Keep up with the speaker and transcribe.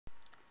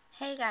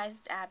Hey guys,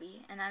 it's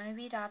Abby, and I'm going to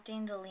be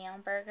adopting the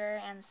Leon Burger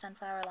and the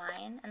Sunflower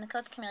Lion, and the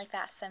codes came really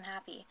fast, so I'm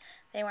happy.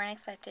 They weren't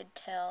expected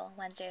till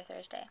Wednesday or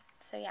Thursday,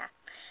 so yeah.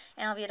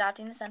 And I'll be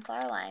adopting the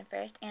Sunflower Lion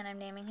first, and I'm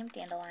naming him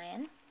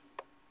Dandelion.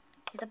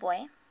 He's a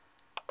boy.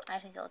 I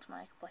think he looks more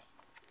like a boy.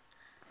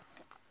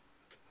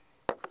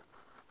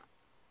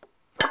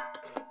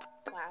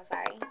 Wow,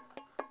 sorry.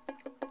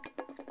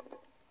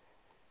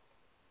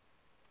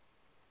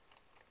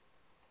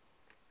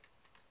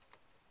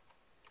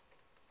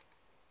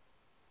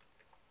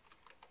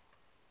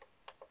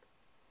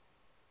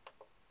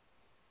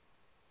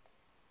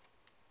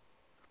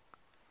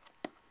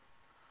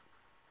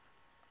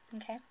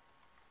 Okay.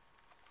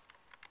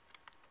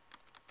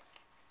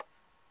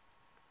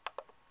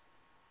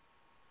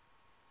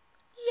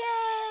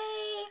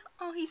 Yay!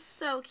 Oh, he's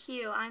so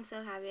cute. I'm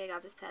so happy I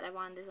got this pet. I've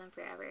wanted this one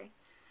forever.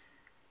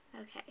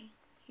 Okay.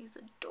 He's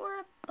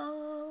adorable.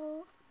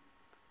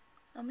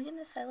 Oh my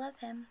goodness, I love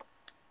him.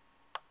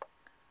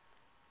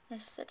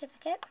 There's a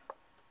certificate.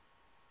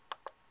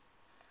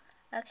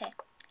 Okay.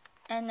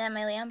 And then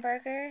my Leon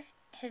Burger,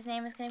 his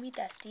name is going to be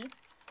Dusty.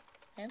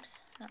 Oops,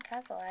 not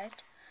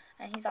capitalized.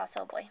 And he's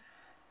also a boy.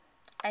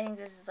 I think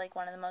this is like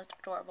one of the most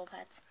adorable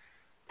pets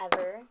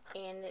ever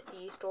in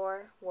the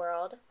store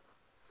world.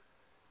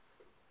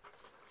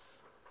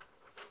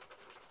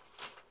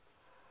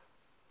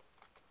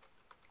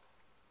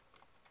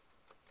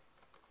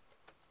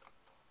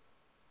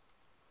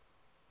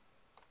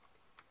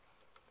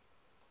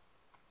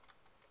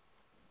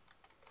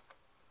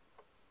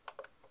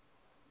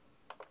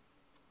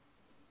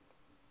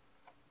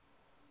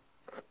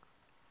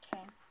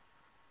 Okay.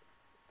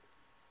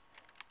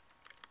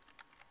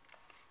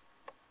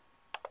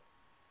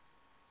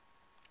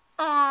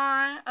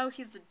 Aww. Oh,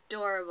 he's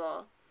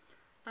adorable.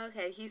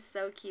 Okay, he's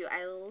so cute.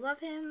 I love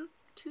him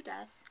to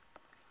death.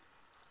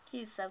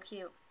 He's so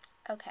cute.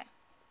 Okay.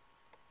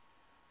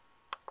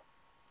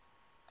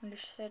 Your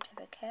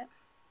certificate.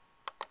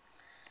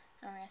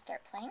 And we're going to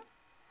start playing.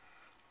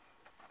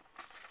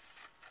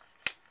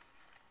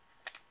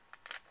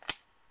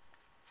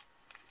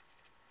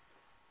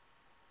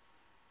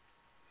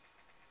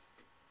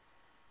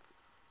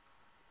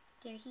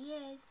 There he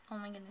is. Oh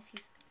my goodness,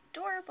 he's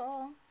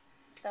adorable.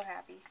 So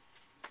happy.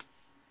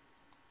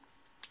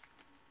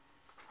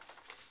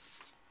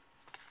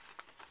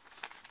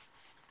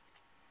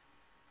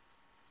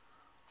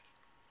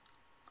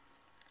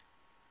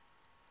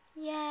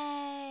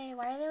 Yay!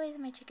 Why are they always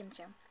in my chicken's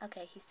room?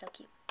 Okay, he's so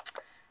cute.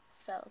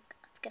 So,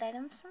 let's get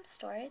items from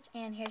storage.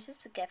 And here's his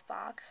gift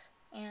box.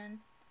 And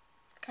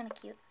it's kind of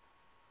cute.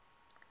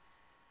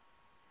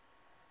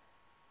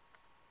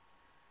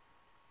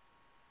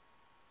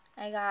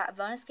 I got a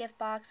bonus gift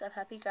box, a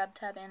puppy grub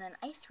tub, and an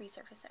ice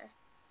resurfacer.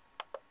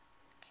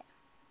 Okay.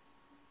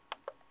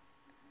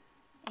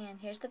 And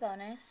here's the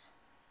bonus.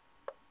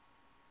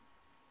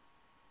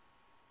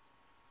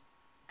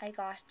 I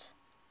got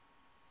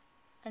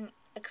an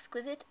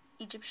exquisite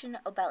Egyptian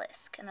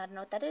obelisk, and I don't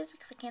know what that is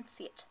because I can't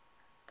see it,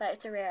 but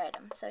it's a rare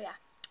item, so yeah,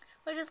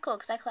 which is cool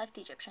because I collect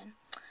Egyptian.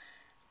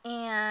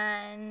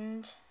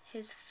 And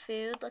his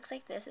food looks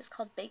like this. It's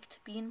called baked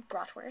bean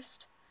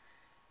bratwurst,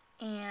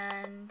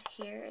 and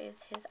here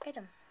is his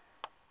item.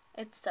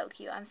 It's so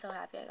cute. I'm so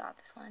happy I got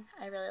this one.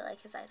 I really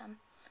like his item.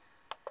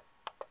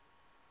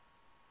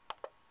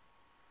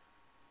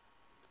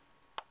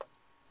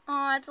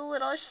 Oh, it's a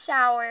little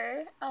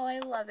shower. Oh, I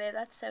love it.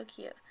 That's so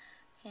cute.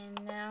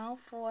 And now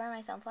for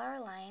my Sunflower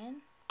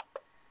Lion.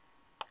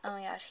 Oh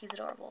my gosh, he's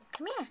adorable.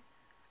 Come here.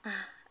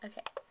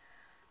 Okay.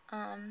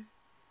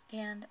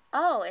 And,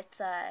 oh, it's,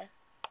 the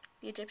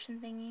Egyptian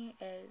thingy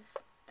is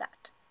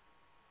that.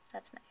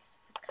 That's nice.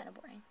 It's kind of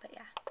boring, but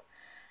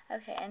yeah.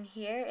 Okay, and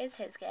here is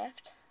his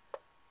gift.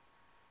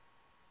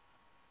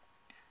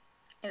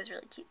 It was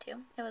really cute,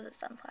 too. It was a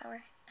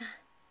sunflower.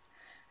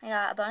 I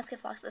got a bonus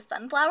gift box, a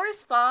sunflower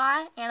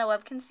spa, and a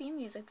Webkinz theme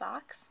music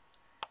box.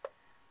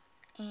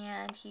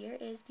 And here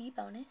is the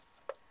bonus.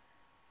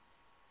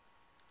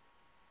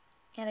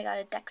 And I got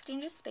a Dex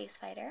Dangerous Space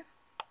Fighter.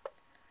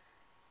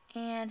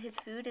 And his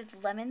food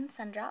is lemon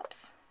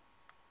sundrops.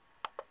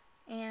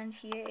 And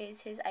here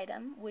is his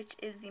item, which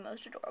is the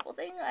most adorable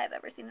thing I've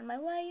ever seen in my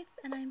life.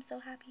 And I'm so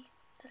happy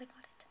that I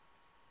got it.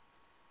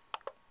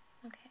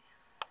 Okay.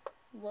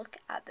 Look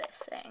at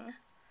this thing.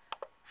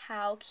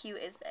 How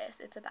cute is this?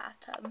 It's a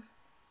bathtub.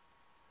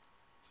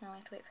 Hang on, I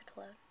have to wait for it to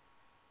load.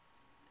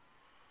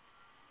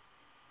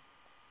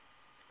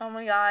 Oh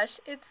my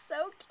gosh, it's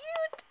so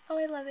cute. Oh,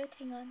 I love it.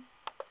 Hang on.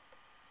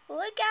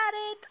 Look at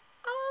it.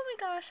 Oh my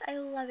gosh, I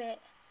love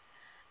it.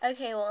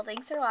 Okay, well,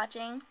 thanks for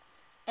watching.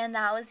 And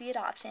that was the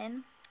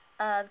adoption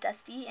of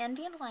Dusty and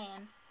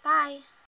Dandelion. Bye.